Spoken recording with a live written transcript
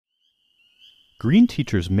Green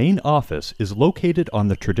Teacher's main office is located on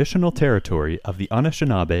the traditional territory of the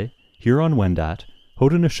Anishinaabe, Huron-Wendat,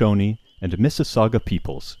 Haudenosaunee, and Mississauga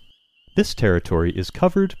peoples. This territory is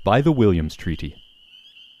covered by the Williams Treaty.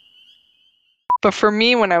 But for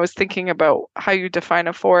me, when I was thinking about how you define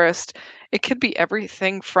a forest, it could be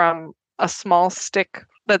everything from a small stick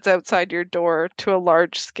that's outside your door to a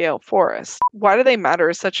large-scale forest. Why do they matter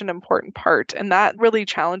is such an important part, and that really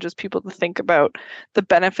challenges people to think about the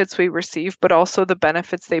benefits we receive, but also the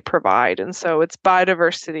benefits they provide. And so it's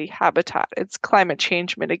biodiversity, habitat, it's climate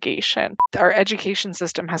change mitigation. Our education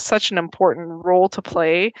system has such an important role to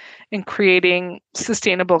play in creating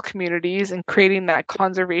sustainable communities and creating that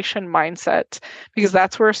conservation mindset, because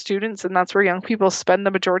that's where students and that's where young people spend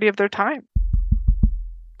the majority of their time.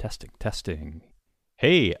 Testing.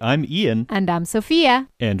 Hey, I'm Ian. And I'm Sophia.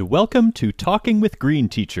 And welcome to Talking with Green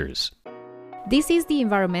Teachers. This is the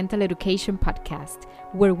Environmental Education Podcast,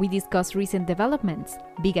 where we discuss recent developments,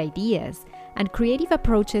 big ideas, and creative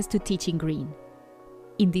approaches to teaching green.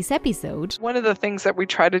 In this episode, one of the things that we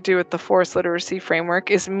try to do with the Forest Literacy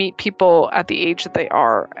Framework is meet people at the age that they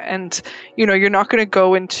are. And, you're not going to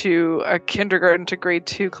go into a kindergarten to grade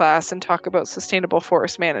 2 class and talk about sustainable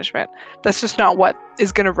forest management. That's just not what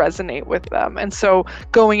is going to resonate with them. And so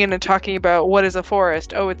going in and talking about what is a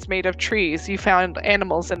forest? Oh, it's made of trees. You found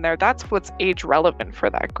animals in there. That's what's age relevant for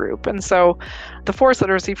that group. And so the Forest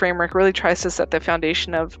Literacy Framework really tries to set the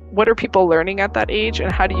foundation of what are people learning at that age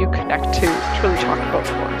and how do you connect to really talk about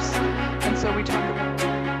forest. And so we talk about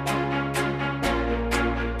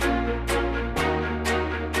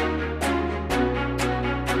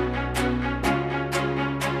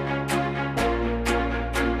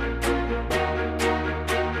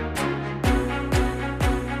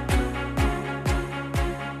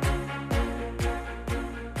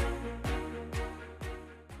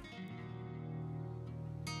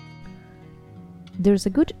there's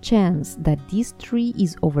a good chance that this tree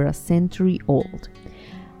is over a century old.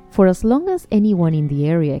 For as long as anyone in the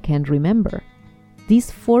area can remember,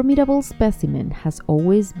 this formidable specimen has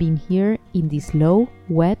always been here in this low,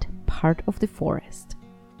 wet part of the forest.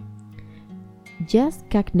 Jess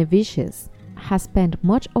Kakneviches has spent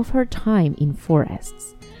much of her time in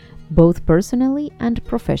forests, both personally and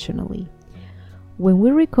professionally. When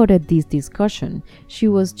we recorded this discussion, she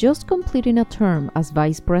was just completing a term as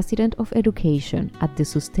Vice President of Education at the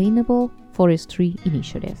Sustainable Forestry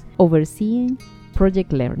Initiative, overseeing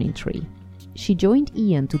Project Learning Tree. She joined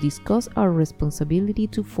Ian to discuss our responsibility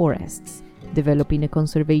to forests, developing a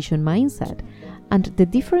conservation mindset, and the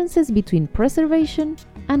differences between preservation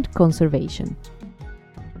and conservation.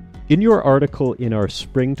 In your article in our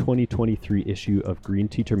spring 2023 issue of Green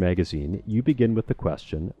Teacher magazine, you begin with the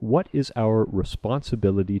question, what is our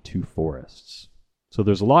responsibility to forests? So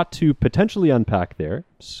there's a lot to potentially unpack there,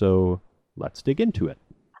 so let's dig into it.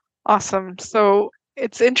 Awesome. So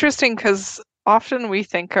it's interesting because often we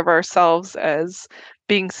think of ourselves as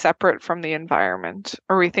being separate from the environment,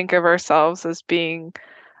 or we think of ourselves as being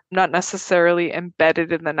not necessarily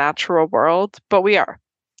embedded in the natural world, but we are.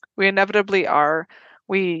 We inevitably are.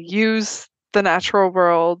 We use the natural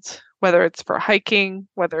world, whether it's for hiking,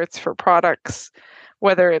 whether it's for products,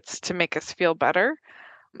 whether it's to make us feel better.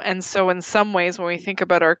 And so in some ways, when we think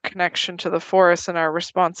about our connection to the forest and our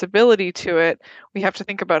responsibility to it, we have to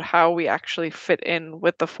think about how we actually fit in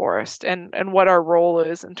with the forest and what our role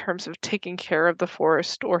is in terms of taking care of the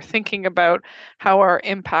forest, or thinking about how our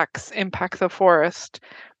impacts impact the forest,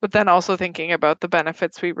 but then also thinking about the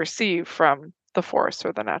benefits we receive from the forest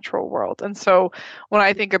or the natural world. And so when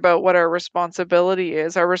I think about what our responsibility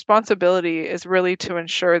is really to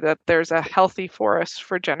ensure that there's a healthy forest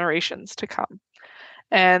for generations to come.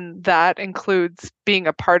 And that includes being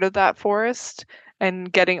a part of that forest and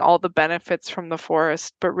getting all the benefits from the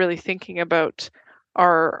forest, but really thinking about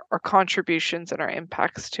our contributions and our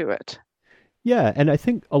impacts to it. Yeah, and I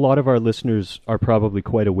think a lot of our listeners are probably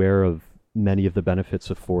quite aware of many of the benefits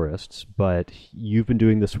of forests, but you've been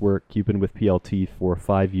doing this work, you've been with PLT for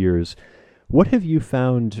 5 years. What have you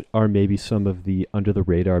found are maybe some of the under the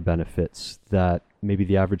radar benefits that maybe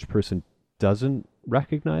the average person doesn't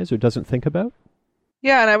recognize or doesn't think about?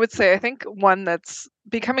 Yeah, and I would say I think one that's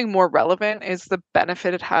becoming more relevant is the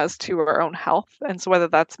benefit it has to our own health. And so whether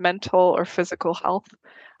that's mental or physical health,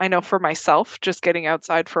 I know for myself, just getting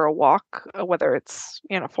outside for a walk, whether it's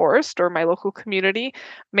in a forest or my local community,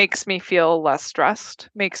 makes me feel less stressed,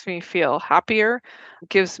 makes me feel happier,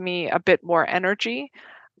 gives me a bit more energy.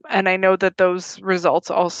 And I know that those results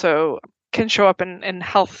also can show up in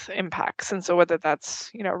health impacts. And so whether that's,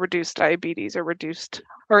 reduced diabetes or reduced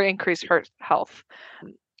or increased heart health.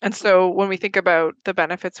 And so when we think about the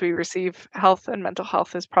benefits we receive, health and mental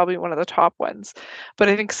health is probably one of the top ones. But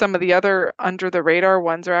I think some of the other under the radar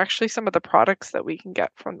ones are actually some of the products that we can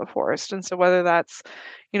get from the forest. And so whether that's,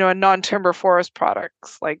 a non-timber forest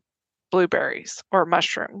products like blueberries or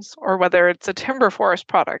mushrooms, or whether it's a timber forest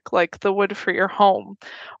product like the wood for your home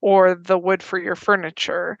or the wood for your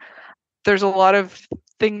furniture, there's a lot of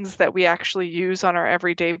things that we actually use on our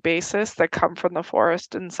everyday basis that come from the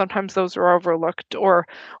forest, and sometimes those are overlooked. Or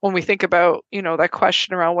when we think about that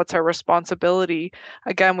question around what's our responsibility,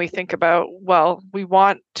 again we think about, well, we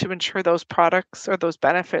want to ensure those products or those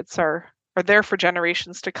benefits are there for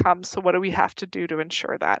generations to come. So what do we have to do to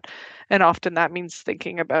ensure that? And often that means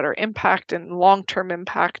thinking about our impact and long-term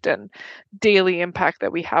impact and daily impact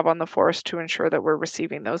that we have on the forest to ensure that we're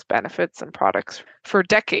receiving those benefits and products for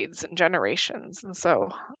decades and generations. And so,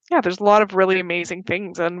 yeah, there's a lot of really amazing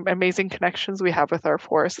things and amazing connections we have with our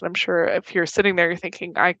forest. And I'm sure if you're sitting there, you're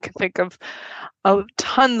thinking, I can think of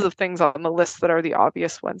tons of things on the list that are the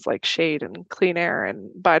obvious ones, like shade and clean air and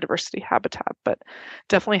biodiversity habitat, but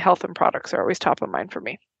definitely health and products are always top of mind for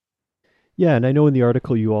me. Yeah, and I know in the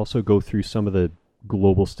article you also go through some of the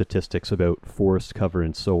global statistics about forest cover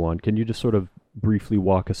and so on. Can you just sort of briefly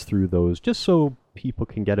walk us through those, just so people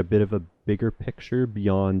can get a bit of a bigger picture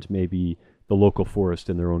beyond maybe the local forest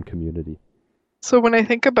in their own community? So when I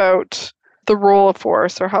think about the role of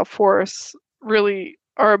forests, or how forests really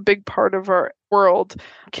are a big part of our world,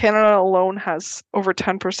 Canada alone has over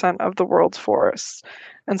 10% of the world's forests.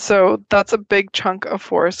 And so that's a big chunk of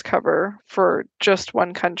forest cover for just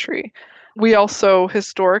one country. We also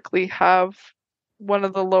historically have one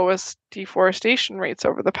of the lowest deforestation rates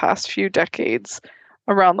over the past few decades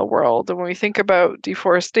around the world. And when we think about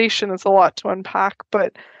deforestation, it's a lot to unpack,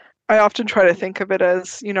 but I often try to think of it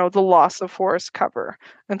as, the loss of forest cover.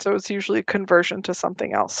 And so it's usually a conversion to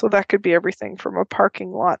something else. So that could be everything from a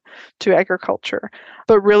parking lot to agriculture.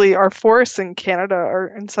 But really, our forests in Canada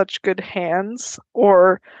are in such good hands,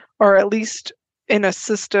 or are at least in a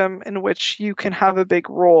system in which you can have a big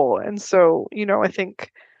role. And so, I think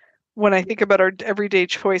when I think about our everyday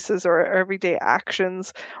choices or our everyday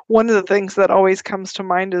actions, one of the things that always comes to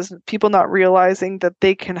mind is people not realizing that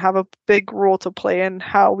they can have a big role to play in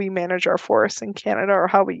how we manage our forests in Canada, or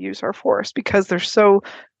how we use our forests, because they're so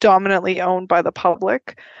dominantly owned by the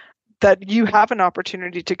public that you have an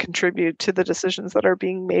opportunity to contribute to the decisions that are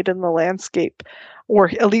being made in the landscape, or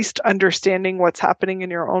at least understanding what's happening in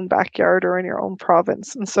your own backyard or in your own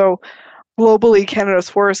province. And so globally, Canada's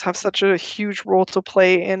forests have such a huge role to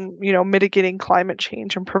play in, mitigating climate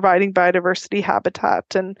change and providing biodiversity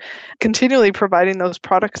habitat, and continually providing those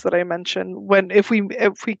products that I mentioned. If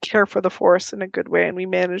we care for the forests in a good way and we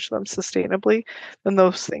manage them sustainably, then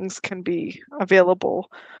those things can be available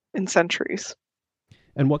in centuries.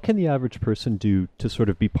 And what can the average person do to sort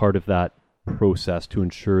of be part of that process to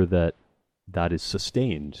ensure that that is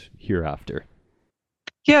sustained hereafter?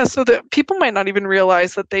 Yeah, so that people might not even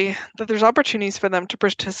realize that there's opportunities for them to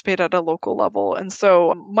participate at a local level. And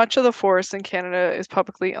so much of the forest in Canada is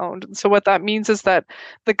publicly owned. And so what that means is that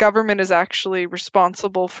the government is actually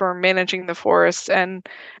responsible for managing the forest, and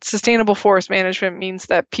sustainable forest management means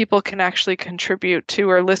that people can actually contribute to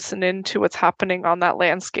or listen in to what's happening on that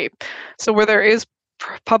landscape. So where there is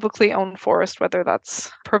publicly owned forest, whether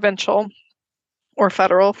that's provincial or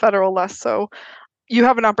federal less so, you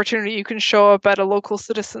have an opportunity. You can show up at a local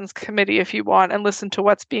citizens committee if you want and listen to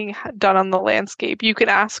what's being done on the landscape. You can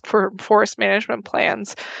ask for forest management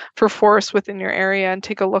plans for forests within your area and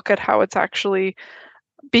take a look at how it's actually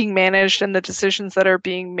being managed and the decisions that are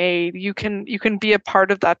being made. You can be a part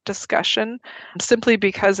of that discussion simply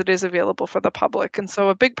because it is available for the public. And so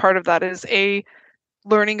a big part of that is A,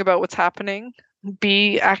 learning about what's happening,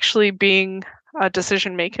 B, actually being a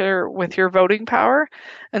decision maker with your voting power.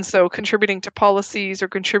 And so contributing to policies or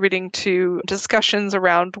contributing to discussions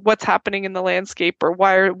around what's happening in the landscape, or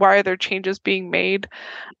why are there changes being made.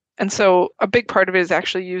 And so a big part of it is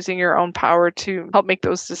actually using your own power to help make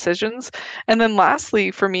those decisions. And then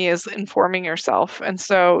lastly, for me, is informing yourself. And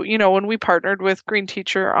so, when we partnered with Green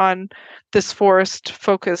Teacher on this forest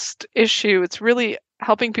focused issue, it's really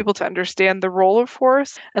helping people to understand the role of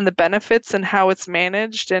forest and the benefits and how it's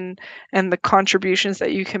managed, and the contributions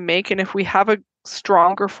that you can make. And if we have a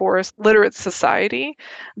stronger forest literate society,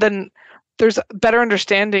 then there's a better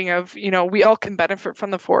understanding of, we all can benefit from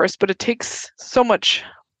the forest, but it takes so much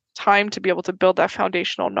time to be able to build that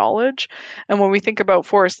foundational knowledge. And when we think about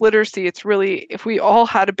forest literacy, it's really, if we all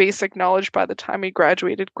had a basic knowledge by the time we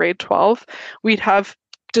graduated grade 12, we'd have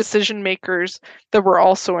decision makers that were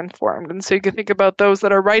also informed. And so you can think about those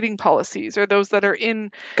that are writing policies or those that are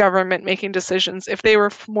in government making decisions. If they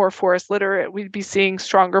were more forest literate, we'd be seeing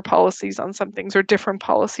stronger policies on some things or different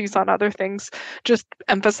policies on other things, just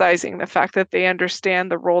emphasizing the fact that they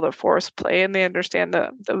understand the role that forests play and they understand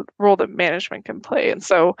the role that management can play. And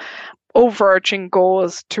so overarching goal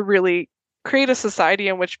is to really create a society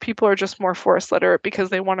in which people are just more forest literate because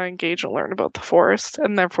they want to engage and learn about the forest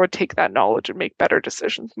and therefore take that knowledge and make better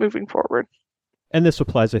decisions moving forward. And this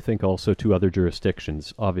applies, I think, also to other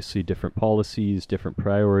jurisdictions. Obviously, different policies, different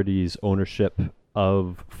priorities, ownership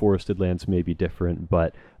of forested lands may be different,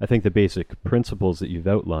 but I think the basic principles that you've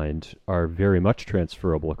outlined are very much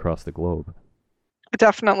transferable across the globe.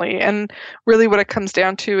 Definitely. And really what it comes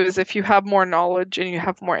down to is if you have more knowledge and you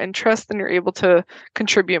have more interest, then you're able to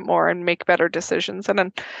contribute more and make better decisions. And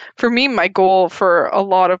then for me, my goal for a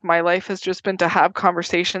lot of my life has just been to have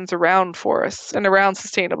conversations around forests and around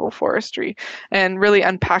sustainable forestry and really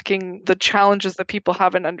unpacking the challenges that people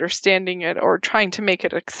have in understanding it or trying to make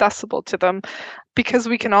it accessible to them. Because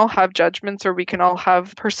we can all have judgments or we can all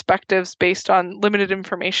have perspectives based on limited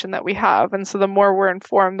information that we have. And so the more we're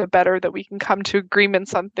informed, the better that we can come to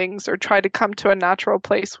agreements on things or try to come to a natural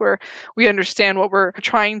place where we understand what we're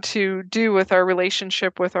trying to do with our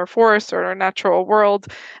relationship with our forests or our natural world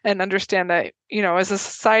and understand that, you know, as a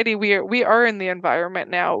society, we are in the environment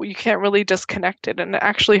now. You can't really disconnect it, and it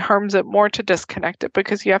actually harms it more to disconnect it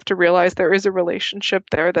because you have to realize there is a relationship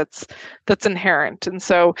there that's inherent. And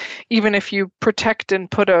so even if you protect and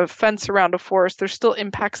put a fence around a forest, there's still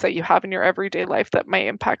impacts that you have in your everyday life that may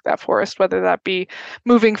impact that forest, whether that be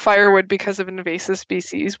moving firewood because of invasive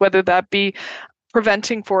species, whether that be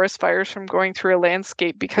preventing forest fires from going through a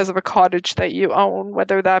landscape because of a cottage that you own,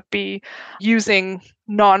 whether that be using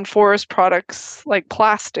non-forest products like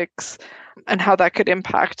plastics and how that could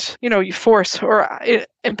impact, you know, forests or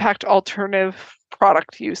impact alternative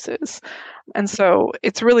product uses. And so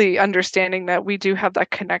it's really understanding that we do have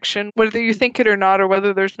that connection, whether you think it or not, or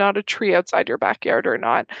whether there's not a tree outside your backyard or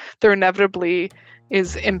not, there inevitably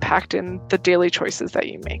is impact in the daily choices that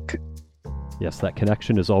you make. Yes, that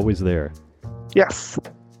connection is always there. Yes.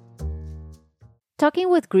 Talking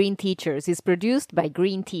with Green Teachers is produced by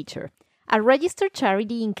Green Teacher, a registered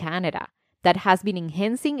charity in Canada that has been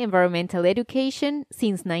enhancing environmental education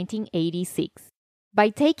since 1986. By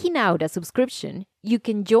taking out a subscription, you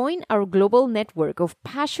can join our global network of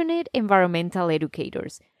passionate environmental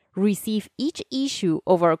educators, receive each issue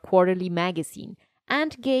of our quarterly magazine,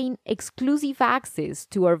 and gain exclusive access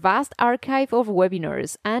to our vast archive of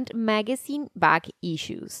webinars and magazine back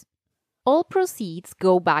issues. All proceeds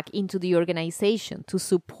go back into the organization to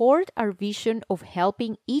support our vision of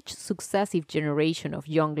helping each successive generation of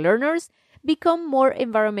young learners become more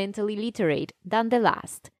environmentally literate than the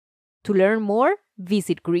last. To learn more,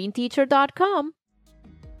 visit greenteacher.com.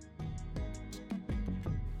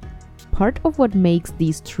 Part of what makes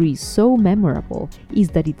these trees so memorable is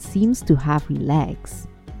that it seems to have legs.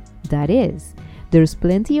 That is, there's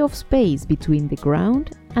plenty of space between the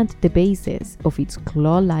ground and the bases of its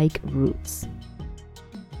claw-like roots.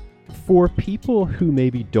 For people who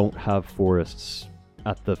maybe don't have forests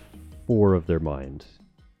at the fore of their mind,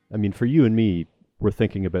 I mean, for you and me, we're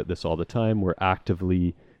thinking about this all the time. We're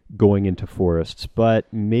actively going into forests, but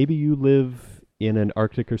maybe you live in an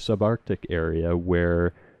Arctic or subarctic area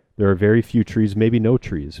where there are very few trees, maybe no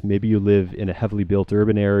trees. Maybe you live in a heavily built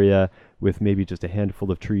urban area with maybe just a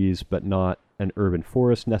handful of trees, but not an urban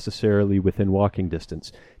forest necessarily within walking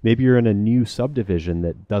distance. Maybe you're in a new subdivision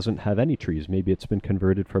that doesn't have any trees. Maybe it's been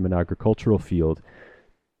converted from an agricultural field.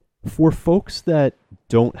 For folks that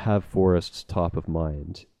don't have forests top of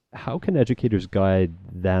mind, how can educators guide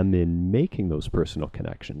them in making those personal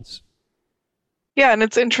connections? Yeah, and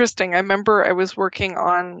it's interesting. I remember I was working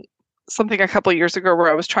on something a couple of years ago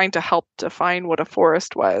where I was trying to help define what a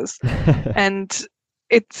forest was. And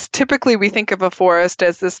it's typically we think of a forest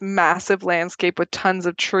as this massive landscape with tons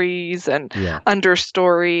of trees and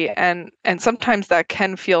understory, and sometimes that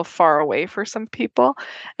can feel far away for some people,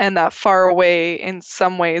 and that far away in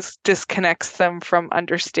some ways disconnects them from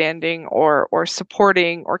understanding or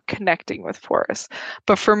supporting or connecting with forests.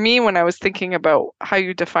 But for me, when I was thinking about how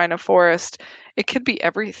you define a forest, it could be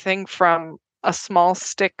everything from a small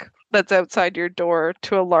stick that's outside your door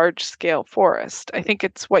to a large scale forest. I think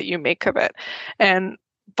it's what you make of it. And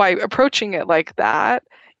by approaching it like that,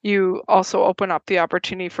 you also open up the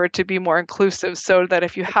opportunity for it to be more inclusive, so that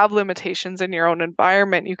if you have limitations in your own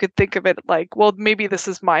environment, you could think of it like, well, maybe this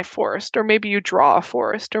is my forest, or maybe you draw a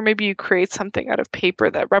forest, or maybe you create something out of paper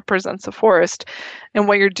that represents a forest. And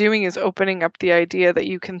what you're doing is opening up the idea that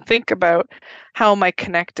you can think about, how am I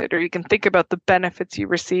connected, or you can think about the benefits you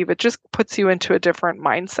receive. It just puts you into a different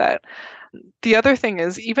mindset. The other thing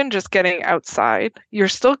is, even just getting outside, you're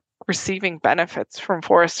still receiving benefits from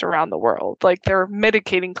forests around the world. Like, they're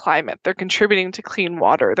mitigating climate, they're contributing to clean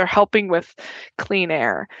water, they're helping with clean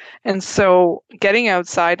air. And so getting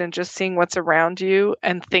outside and just seeing what's around you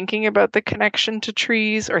and thinking about the connection to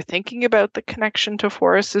trees or thinking about the connection to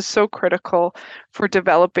forests is so critical for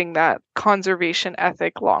developing that conservation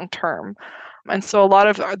ethic long term. And so a lot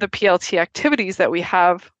of the PLT activities that we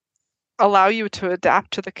have allow you to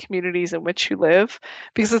adapt to the communities in which you live,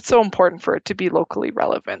 because it's so important for it to be locally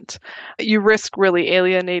relevant. You risk really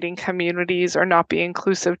alienating communities or not being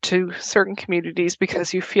inclusive to certain communities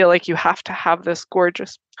because you feel like you have to have this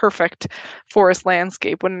gorgeous, perfect forest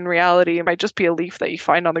landscape, when in reality it might just be a leaf that you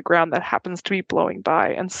find on the ground that happens to be blowing by.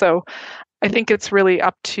 And so I think it's really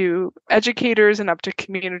up to educators and up to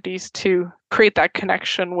communities to create that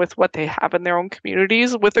connection with what they have in their own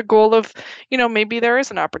communities, with a goal of, maybe there is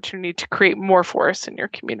an opportunity to create more forests in your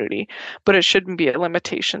community, but it shouldn't be a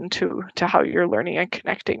limitation to how you're learning and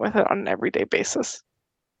connecting with it on an everyday basis.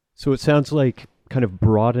 So it sounds like kind of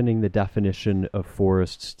broadening the definition of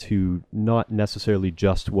forests to not necessarily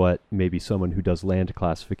just what maybe someone who does land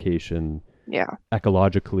classification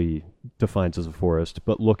ecologically defines as a forest,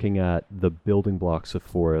 but looking at the building blocks of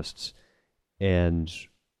forests and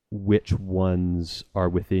which ones are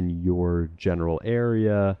within your general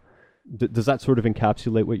area. Does that sort of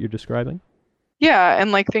encapsulate what you're describing? Yeah,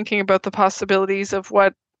 and like thinking about the possibilities of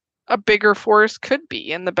what a bigger forest could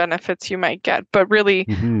be and the benefits you might get. But really,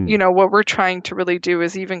 what we're trying to really do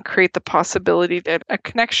is even create the possibility that a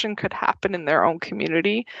connection could happen in their own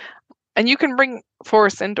community. And you can bring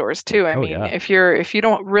forests indoors too. I mean, if you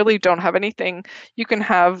don't have anything, you can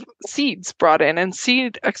have seeds brought in, and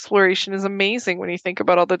seed exploration is amazing when you think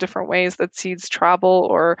about all the different ways that seeds travel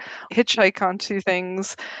or hitchhike onto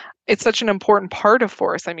things. It's such an important part of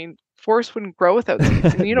forests. I mean, forests wouldn't grow without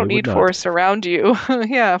seeds, and you don't need forests around you.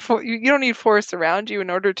 You don't need forests around you in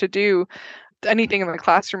order to do anything in the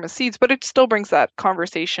classroom with seeds, but it still brings that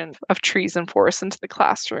conversation of trees and forests into the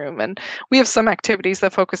classroom. And we have some activities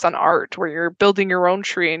that focus on art, where you're building your own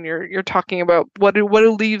tree and you're talking about what do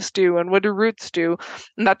leaves do and what do roots do.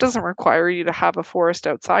 And that doesn't require you to have a forest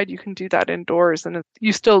outside. You can do that indoors, and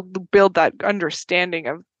you still build that understanding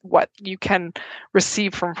of what you can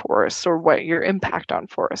receive from forests or what your impact on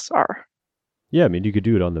forests are. Yeah, I mean, you could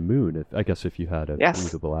do it on the moon, if you had a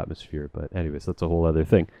breathable atmosphere. But anyways, that's a whole other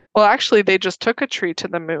thing. Well, actually, they just took a tree to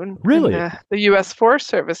the moon. Really? The U.S. Forest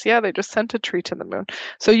Service, they just sent a tree to the moon.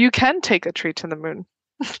 So you can take a tree to the moon.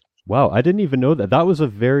 Wow, I didn't even know that. That was a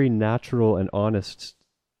very natural and honest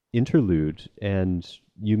interlude, and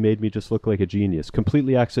you made me just look like a genius,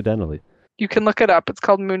 completely accidentally. You can look it up. It's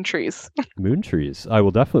called moon trees. Moon trees.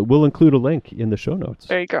 We'll include a link in the show notes.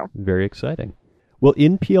 There you go. Very exciting. Well,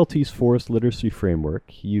 in PLT's Forest Literacy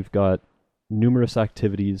Framework, you've got numerous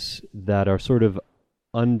activities that are sort of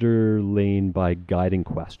underlain by guiding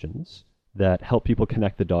questions that help people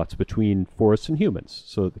connect the dots between forests and humans,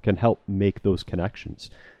 so it can help make those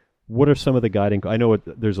connections. What are some of the guiding, I know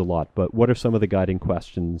there's a lot, but what are some of the guiding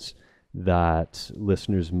questions that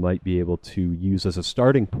listeners might be able to use as a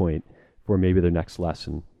starting point for maybe their next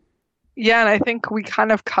lesson? Yeah, and I think we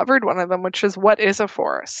kind of covered one of them, which is, what is a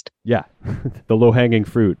forest? Yeah, the low-hanging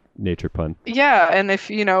fruit, nature pun. Yeah, and if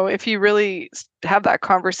you really have that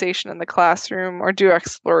conversation in the classroom or do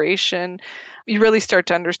exploration, you really start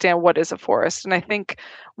to understand what is a forest. And I think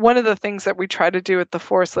one of the things that we try to do with the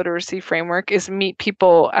Forest Literacy Framework is meet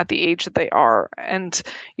people at the age that they are. And,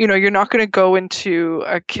 you're not going to go into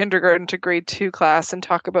a kindergarten to grade 2 class and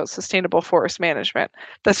talk about sustainable forest management.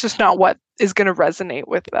 That's just not what is going to resonate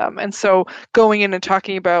with them. And so going in and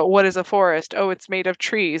talking about, what is a forest? Oh, it's made of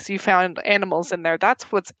trees. You found animals in there. That's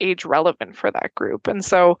what's age relevant for that group. And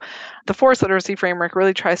so the Forest Literacy Framework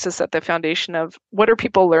really tries to set the foundation of, what are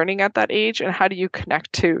people learning at that age, and how do you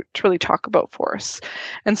connect to really talk about forests?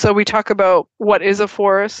 And so we talk about what is a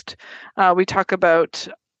forest. We talk about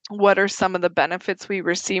what are some of the benefits we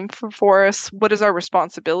receive from forests, what is our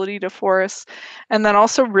responsibility to forests, and then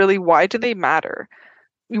also really, why do they matter?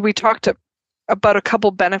 We talked about a couple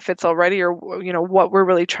benefits already, or what we're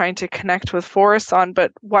really trying to connect with forests on,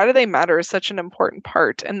 but why do they matter is such an important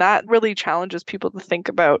part, and that really challenges people to think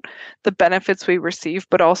about the benefits we receive,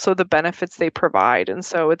 but also the benefits they provide. And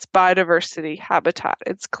so it's biodiversity, habitat,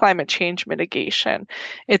 it's climate change mitigation,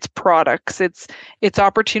 it's products, it's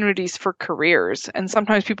opportunities for careers. And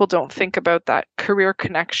sometimes people don't think about that career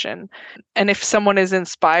connection. And if someone is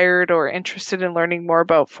inspired or interested in learning more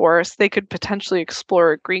about forests, they could potentially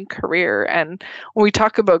explore a green career. And when we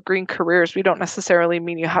talk about green careers, we don't necessarily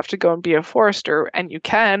mean you have to go and be a forester, and you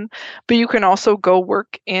can, but you can also go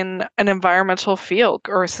work in an environmental field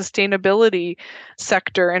or a sustainability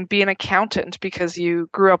sector and be an accountant because you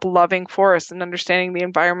grew up loving forests and understanding the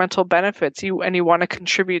environmental benefits. You want to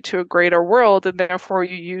contribute to a greater world, and therefore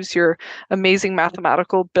you use your amazing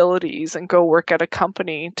mathematical abilities and go work at a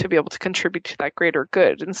company to be able to contribute to that greater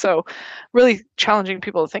good. And so really challenging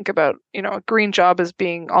people to think about, a green job as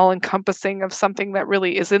being all encompassing of something that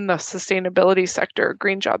really is in the sustainability sector,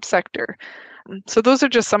 green job sector. So those are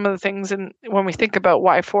just some of the things. And when we think about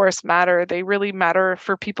why forests matter, they really matter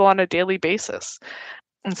for people on a daily basis.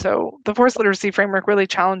 And so the Forest Literacy Framework really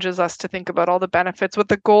challenges us to think about all the benefits with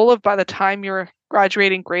the goal of, by the time you're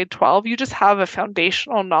graduating grade 12, you just have a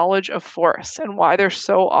foundational knowledge of forests and why they're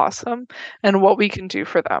so awesome and what we can do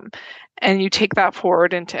for them. And you take that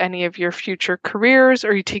forward into any of your future careers,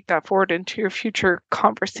 or you take that forward into your future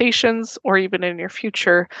conversations, or even in your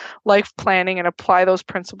future life planning, and apply those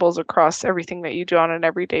principles across everything that you do on an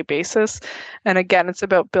everyday basis. And again, it's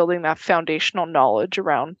about building that foundational knowledge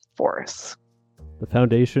around forests. The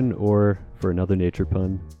foundation, or for another nature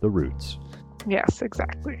pun, the roots. Yes,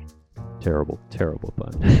 exactly. Terrible, terrible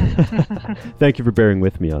pun. Thank you for bearing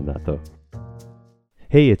with me on that, though.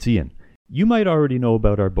 Hey, it's Ian. You might already know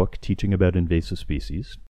about our book, Teaching About Invasive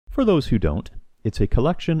Species. For those who don't, it's a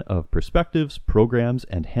collection of perspectives, programs,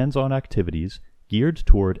 and hands-on activities geared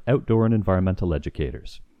toward outdoor and environmental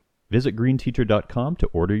educators. Visit greenteacher.com to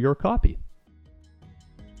order your copy.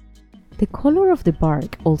 The color of the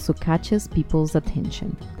bark also catches people's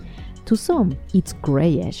attention. To some, it's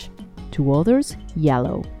grayish. To others,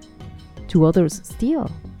 yellow. To others still,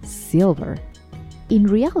 silver. In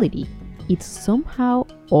reality, it's somehow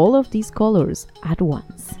all of these colors at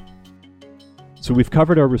once. So we've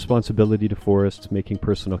covered our responsibility to forests, making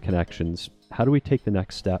personal connections. How do we take the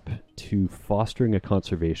next step to fostering a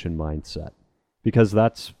conservation mindset? Because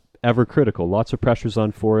that's ever critical. Lots of pressures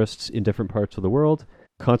on forests in different parts of the world.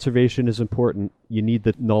 Conservation is important. You need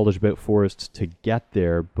the knowledge about forests to get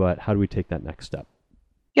there, but how do we take that next step?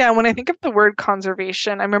 Yeah, when I think of the word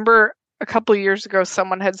conservation, I remember a couple of years ago,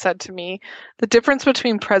 someone had said to me, the difference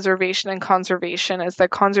between preservation and conservation is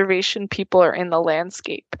that conservation people are in the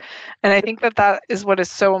landscape. And I think that is what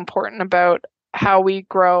is so important about how we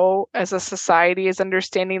grow as a society, is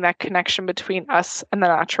understanding that connection between us and the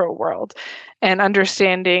natural world, and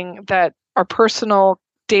understanding that our personal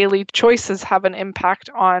daily choices have an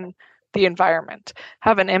impact on the environment,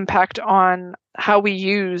 have an impact on how we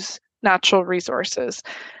use natural resources.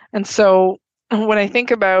 And so when I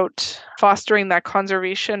think about fostering that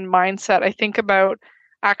conservation mindset, I think about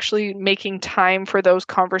actually making time for those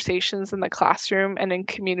conversations in the classroom and in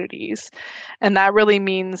communities. And that really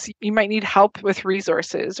means you might need help with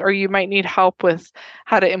resources, or you might need help with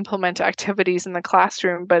how to implement activities in the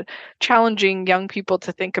classroom, but challenging young people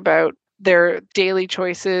to think about their daily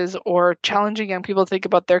choices, or challenging young people to think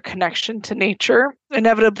about their connection to nature,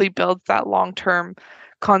 inevitably builds that long-term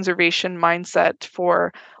conservation mindset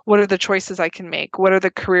for what are the choices I can make? What are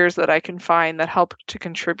the careers that I can find that help to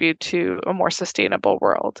contribute to a more sustainable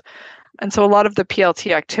world? And so a lot of the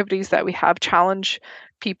PLT activities that we have challenge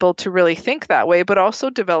people to really think that way, but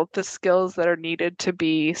also develop the skills that are needed to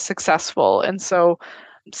be successful. And so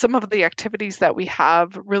some of the activities that we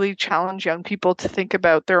have really challenge young people to think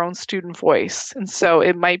about their own student voice. And so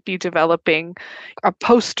it might be developing a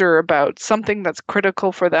poster about something that's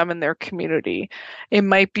critical for them in their community. It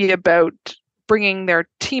might be about bringing their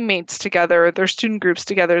teammates together, their student groups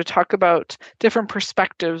together, to talk about different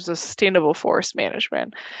perspectives of sustainable forest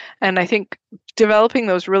management. And I think developing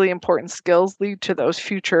those really important skills lead to those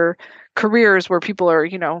future careers where people are,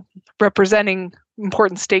 representing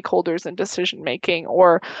important stakeholders in decision making,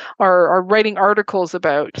 or are writing articles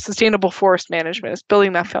about sustainable forest management, is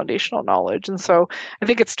building that foundational knowledge. And so I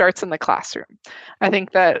think it starts in the classroom. I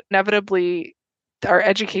think that inevitably our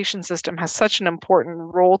education system has such an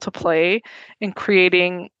important role to play in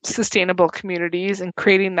creating sustainable communities and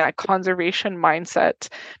creating that conservation mindset,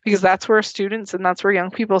 because that's where students and that's where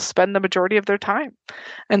young people spend the majority of their time.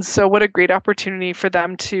 And so what a great opportunity for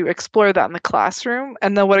them to explore that in the classroom,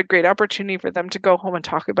 and then what a great opportunity for them to go home and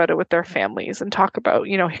talk about it with their families and talk about,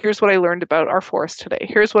 here's what I learned about our forest today.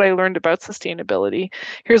 Here's what I learned about sustainability.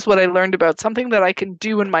 Here's what I learned about something that I can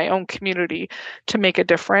do in my own community to make a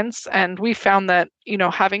difference. And we found that,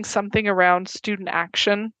 having something around student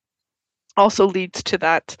action also leads to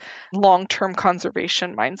that long-term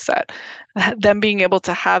conservation mindset. Them being able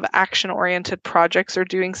to have action-oriented projects or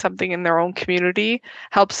doing something in their own community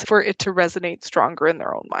helps for it to resonate stronger in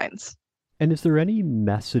their own minds. And is there any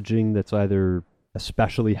messaging that's either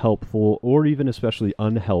especially helpful or even especially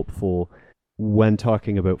unhelpful when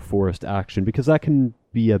talking about forest action? Because that can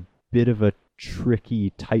be a bit of a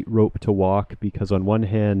tricky tightrope to walk, because on one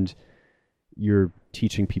hand, you're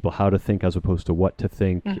teaching people how to think as opposed to what to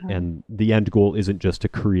think, and the end goal isn't just to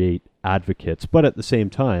create advocates, but at the same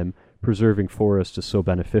time, preserving forests is so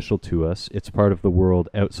beneficial to us. It's part of the world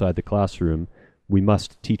outside the classroom. We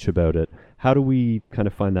must teach about it. How do we kind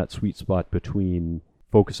of find that sweet spot between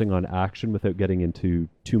focusing on action without getting into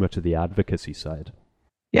too much of the advocacy side?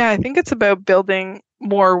 Yeah, I think it's about building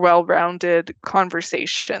more well-rounded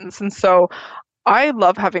conversations. And so I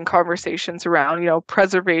love having conversations around,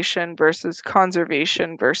 preservation versus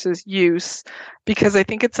conservation versus use, because I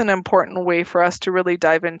think it's an important way for us to really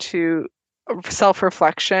dive into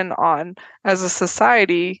self-reflection on, as a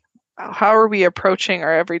society, how are we approaching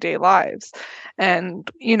our everyday lives? And,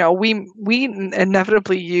 we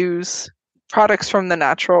inevitably use products from the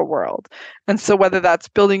natural world. And so whether that's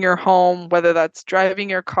building your home, whether that's driving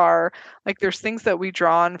your car, like there's things that we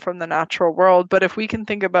draw on from the natural world. But if we can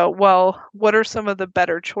think about, well, what are some of the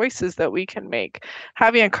better choices that we can make?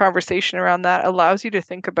 Having a conversation around that allows you to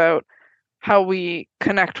think about how we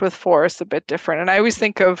connect with forests a bit different. And I always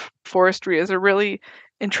think of forestry as a really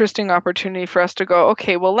interesting opportunity for us to go,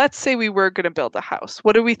 okay, well, let's say we were going to build a house.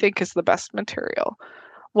 What do we think is the best material?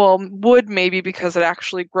 Well, wood maybe because it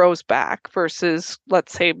actually grows back versus,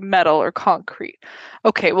 let's say, metal or concrete.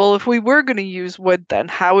 Okay, well, if we were going to use wood, then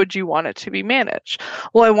how would you want it to be managed?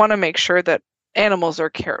 Well, I want to make sure that animals are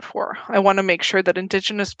cared for. I want to make sure that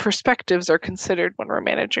Indigenous perspectives are considered when we're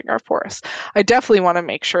managing our forests. I definitely want to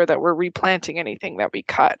make sure that we're replanting anything that we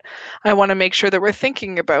cut. I want to make sure that we're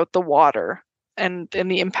thinking about the water and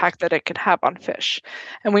the impact that it can have on fish.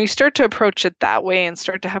 And when you start to approach it that way and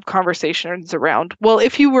start to have conversations around, well,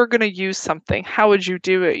 if you were going to use something, how would you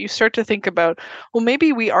do it? You start to think about, well,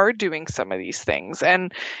 maybe we are doing some of these things.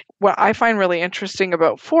 And what I find really interesting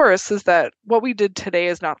about forests is that what we did today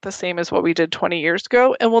is not the same as what we did 20 years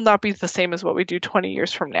ago, and will not be the same as what we do 20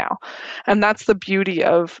 years from now. And that's the beauty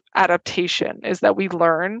of adaptation, is that we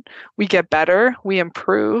learn, we get better, we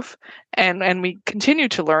improve, and we continue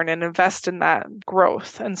to learn and invest in that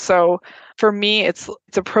growth. And so for me, it's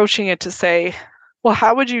approaching it to say, well,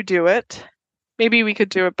 how would you do it? Maybe we could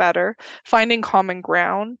do it better, finding common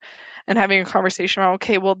ground and having a conversation around,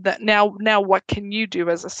 okay, well, now what can you do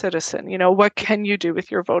as a citizen? What can you do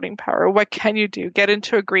with your voting power? What can you do? Get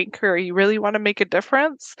into a great career. You really want to make a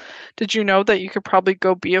difference? Did you know that you could probably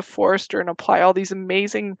go be a forester and apply all these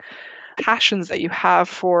amazing passions that you have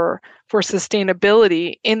for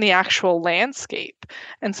sustainability in the actual landscape?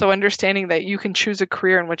 And so understanding that you can choose a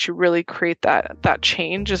career in which you really create that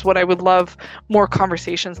change is what I would love more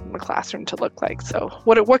conversations in the classroom to look like. So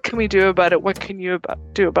what can we do about it? What can you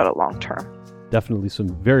do about it long term? Definitely some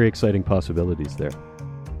very exciting possibilities there.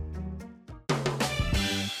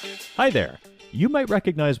 Hi there. You might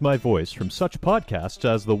recognize my voice from such podcasts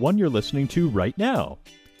as the one you're listening to right now.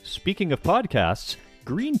 Speaking of podcasts,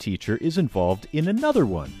 Green Teacher is involved in another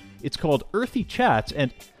one. It's called Earthy Chats,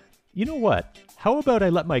 and you know what? How about I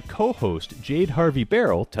let my co-host, Jade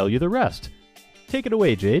Harvey-Barrell, tell you the rest? Take it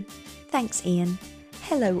away, Jade. Thanks, Ian.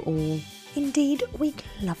 Hello, all. Indeed, we'd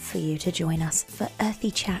love for you to join us for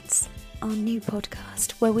Earthy Chats, our new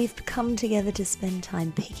podcast where we've come together to spend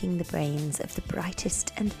time picking the brains of the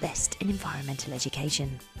brightest and best in environmental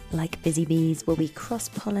education. Like busy bees, we'll be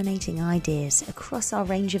cross-pollinating ideas across our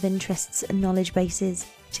range of interests and knowledge bases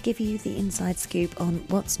to give you the inside scoop on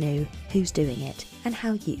what's new, who's doing it, and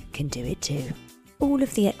how you can do it too. All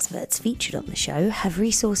of the experts featured on the show have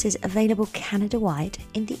resources available Canada-wide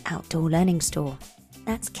in the Outdoor Learning Store.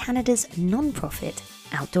 That's Canada's non-profit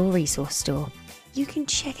outdoor resource store. You can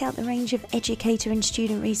check out the range of educator and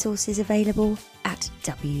student resources available at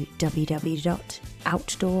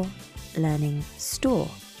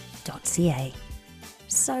www.outdoorlearningstore.ca.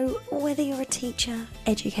 So, whether you're a teacher,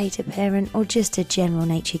 educator, parent, or just a general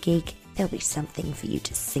nature geek, there'll be something for you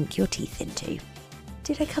to sink your teeth into.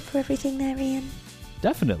 Did I cover everything there, Ian?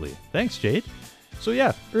 Definitely. Thanks, Jade. So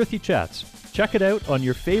yeah, Earthy Chats. Check it out on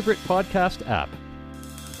your favorite podcast app.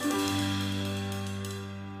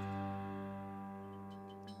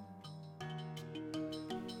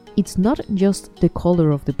 It's not just the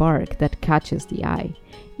color of the bark that catches the eye,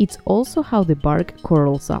 it's also how the bark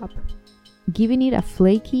curls up, giving it a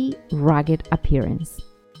flaky, ragged appearance.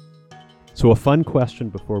 So a fun question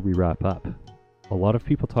before we wrap up. A lot of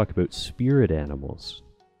people talk about spirit animals,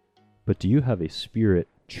 but do you have a spirit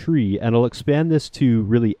tree? And I'll expand this to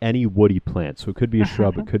really any woody plant. So it could be a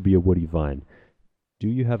shrub, it could be a woody vine. Do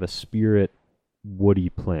you have a spirit woody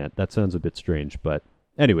plant? That sounds a bit strange, but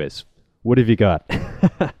anyways, what have you got?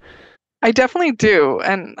 I definitely do.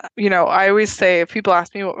 And, I always say if people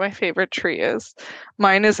ask me what my favorite tree is,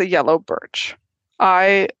 mine is a yellow birch.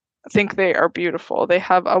 I think they are beautiful. They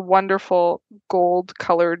have a wonderful gold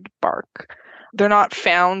colored bark. They're not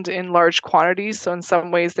found in large quantities, so in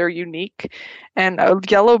some ways they're unique. And a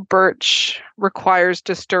yellow birch requires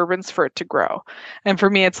disturbance for it to grow. And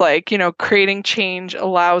for me, it's like, creating change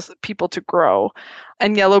allows people to grow.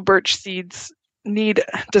 And yellow birch seeds need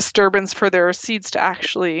disturbance for their seeds to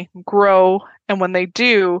actually grow. And when they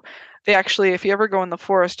do, they actually, if you ever go in the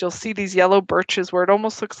forest, you'll see these yellow birches where it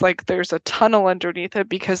almost looks like there's a tunnel underneath it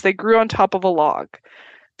because they grew on top of a log,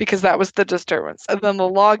 because that was the disturbance. And then the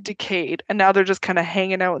log decayed, and now they're just kind of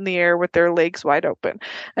hanging out in the air with their legs wide open.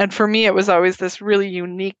 And for me, it was always this really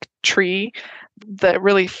unique tree that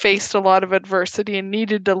really faced a lot of adversity and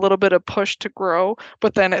needed a little bit of push to grow,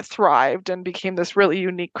 but then it thrived and became this really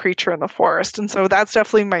unique creature in the forest. And so that's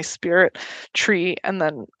definitely my spirit tree. And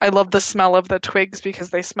then I love the smell of the twigs because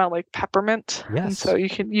they smell like peppermint. Yes. And so you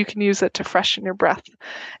can use it to freshen your breath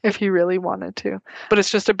if you really wanted to. But it's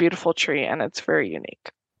just a beautiful tree and it's very unique.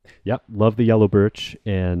 Yep, love the yellow birch,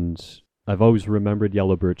 and I've always remembered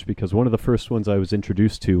yellow birch because one of the first ones I was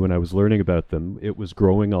introduced to when I was learning about them, it was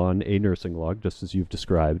growing on a nursing log, just as you've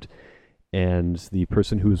described, and the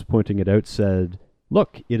person who was pointing it out said,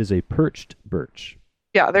 "Look, it is a perched birch."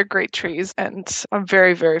 Yeah, they're great trees, and I'm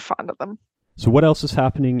very, very fond of them. So what else is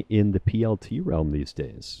happening in the PLT realm these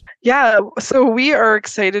days? Yeah, so we are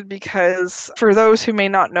excited because for those who may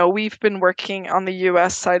not know, we've been working on the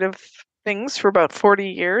US side of things for about 40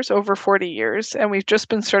 years, over 40 years, and we've just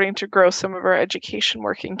been starting to grow some of our education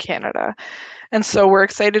work in Canada. And so we're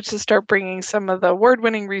excited to start bringing some of the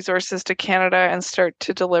award-winning resources to Canada and start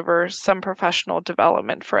to deliver some professional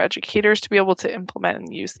development for educators to be able to implement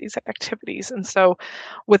and use these activities. And so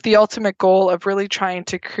with the ultimate goal of really trying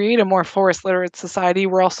to create a more forest literate society,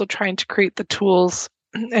 we're also trying to create the tools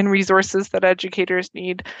and resources that educators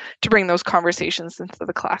need to bring those conversations into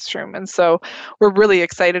the classroom. And so we're really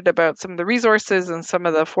excited about some of the resources and some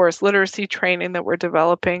of the forest literacy training that we're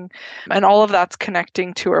developing. And all of that's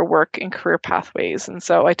connecting to our work in career pathways. And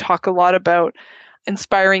so I talk a lot about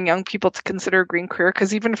inspiring young people to consider a green career,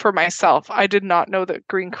 because even for myself, I did not know that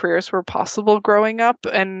green careers were possible growing up.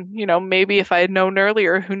 And, maybe if I had known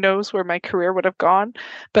earlier, who knows where my career would have gone.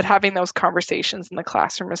 But having those conversations in the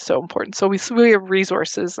classroom is so important. So we have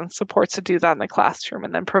resources and supports to do that in the classroom,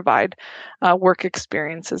 and then provide work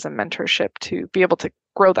experiences and mentorship to be able to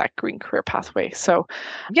grow that green career pathway. So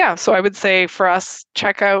so I would say for us,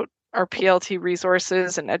 check out our PLT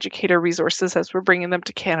resources and educator resources as we're bringing them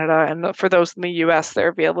to Canada. And for those in the US, they're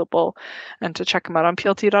available, and to check them out on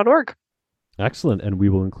plt.org. Excellent. And we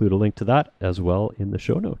will include a link to that as well in the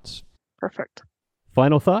show notes. Perfect.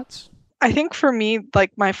 Final thoughts? I think for me,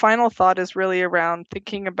 my final thought is really around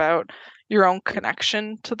thinking about your own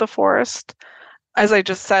connection to the forest. As I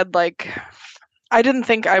just said, I didn't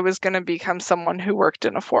think I was going to become someone who worked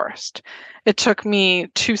in a forest. It took me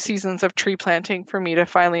 2 seasons of tree planting for me to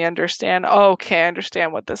finally understand, I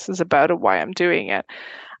understand what this is about and why I'm doing it.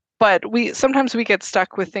 But sometimes we get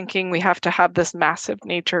stuck with thinking we have to have this massive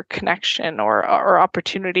nature connection or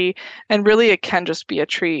opportunity. And really, it can just be a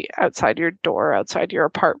tree outside your door, outside your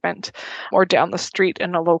apartment, or down the street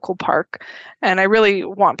in a local park. And I really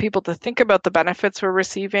want people to think about the benefits we're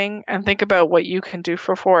receiving, and think about what you can do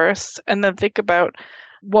for forests, and then think about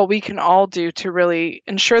what we can all do to really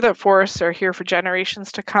ensure that forests are here for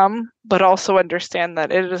generations to come, but also understand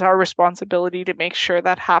that it is our responsibility to make sure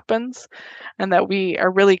that happens, and that we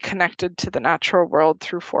are really connected to the natural world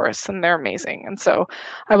through forests, and they're amazing. And so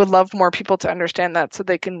I would love more people to understand that, so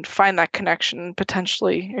they can find that connection and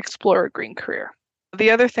potentially explore a green career.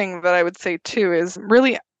 The other thing that I would say too is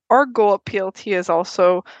really our goal at PLT is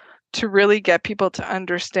also to really get people to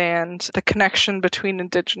understand the connection between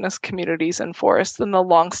Indigenous communities and forests, and the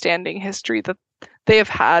long-standing history that they have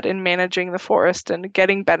had in managing the forest and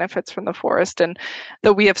getting benefits from the forest, and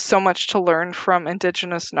that we have so much to learn from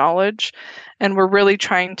Indigenous knowledge. And we're really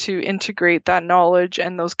trying to integrate that knowledge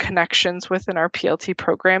and those connections within our PLT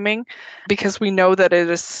programming, because we know that it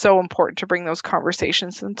is so important to bring those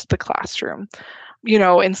conversations into the classroom.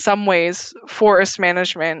 In some ways, forest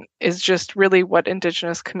management is just really what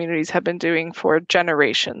Indigenous communities have been doing for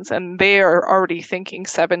generations, and they are already thinking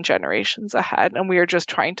 7 generations ahead, and we are just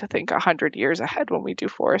trying to think 100 years ahead when we do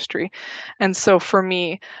forestry. And so for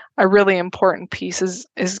me, a really important piece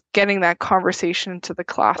is getting that conversation into the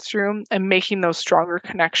classroom and making those stronger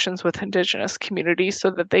connections with Indigenous communities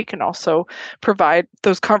so that they can also provide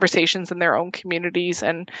those conversations in their own communities,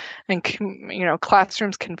 and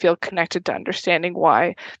classrooms can feel connected to understanding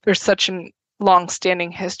why there's such a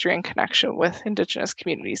long-standing history and connection with Indigenous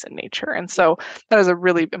communities and nature. And so that is a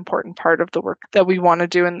really important part of the work that we want to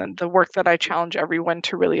do, and the work that I challenge everyone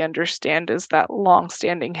to really understand is that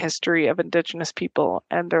long-standing history of Indigenous people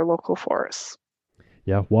and their local forests.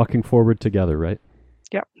 Yeah, walking forward together, right?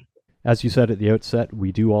 Yep. As you said at the outset,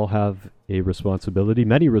 we do all have a responsibility,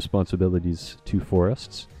 many responsibilities to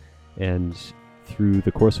forests, and through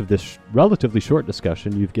the course of this relatively short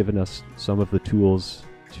discussion, you've given us some of the tools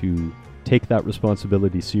to take that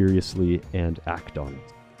responsibility seriously and act on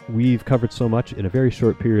it. We've covered so much in a very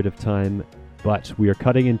short period of time, but we are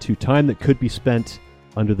cutting into time that could be spent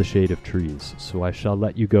under the shade of trees. So I shall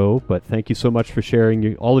let you go, but thank you so much for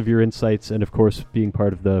sharing all of your insights and, of course, being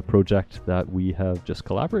part of the project that we have just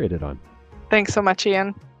collaborated on. Thanks so much,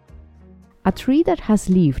 Ian. A tree that has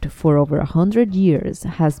lived for over 100 years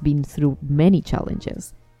has been through many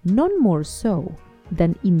challenges, none more so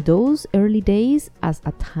than in those early days as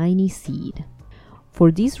a tiny seed. For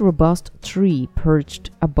this robust tree perched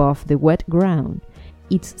above the wet ground,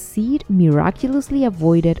 its seed miraculously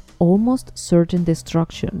avoided almost certain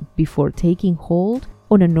destruction before taking hold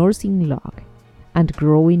on a nursing log and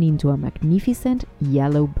growing into a magnificent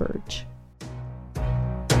yellow birch.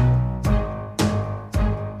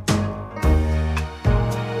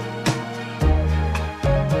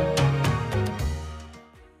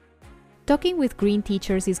 Talking with Green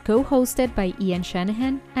Teachers is co-hosted by Ian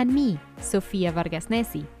Shanahan and me, Sofia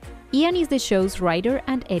Vargas-Nesi. Ian is the show's writer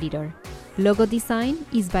and editor. Logo design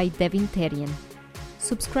is by Devin Terrien.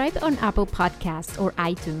 Subscribe on Apple Podcasts or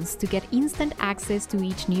iTunes to get instant access to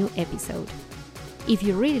each new episode. If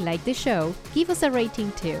you really like the show, give us a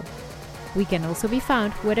rating too. We can also be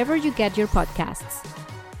found wherever you get your podcasts.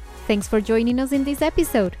 Thanks for joining us in this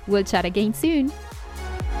episode. We'll chat again soon.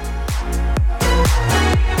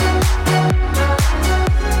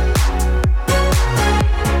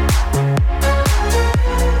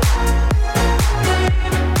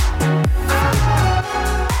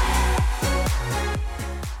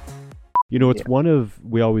 It's one of,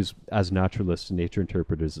 we always, as naturalists and nature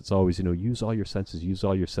interpreters, it's always, use all your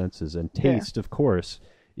senses. And taste, of course,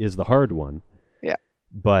 is the hard one. Yeah.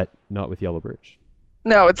 But not with yellow birch.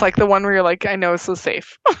 No, it's like the one where you're like, I know it's so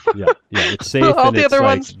safe. yeah, it's safe all and the it's other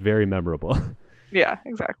like ones... very memorable. Yeah,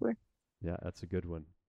 exactly. Yeah, that's a good one.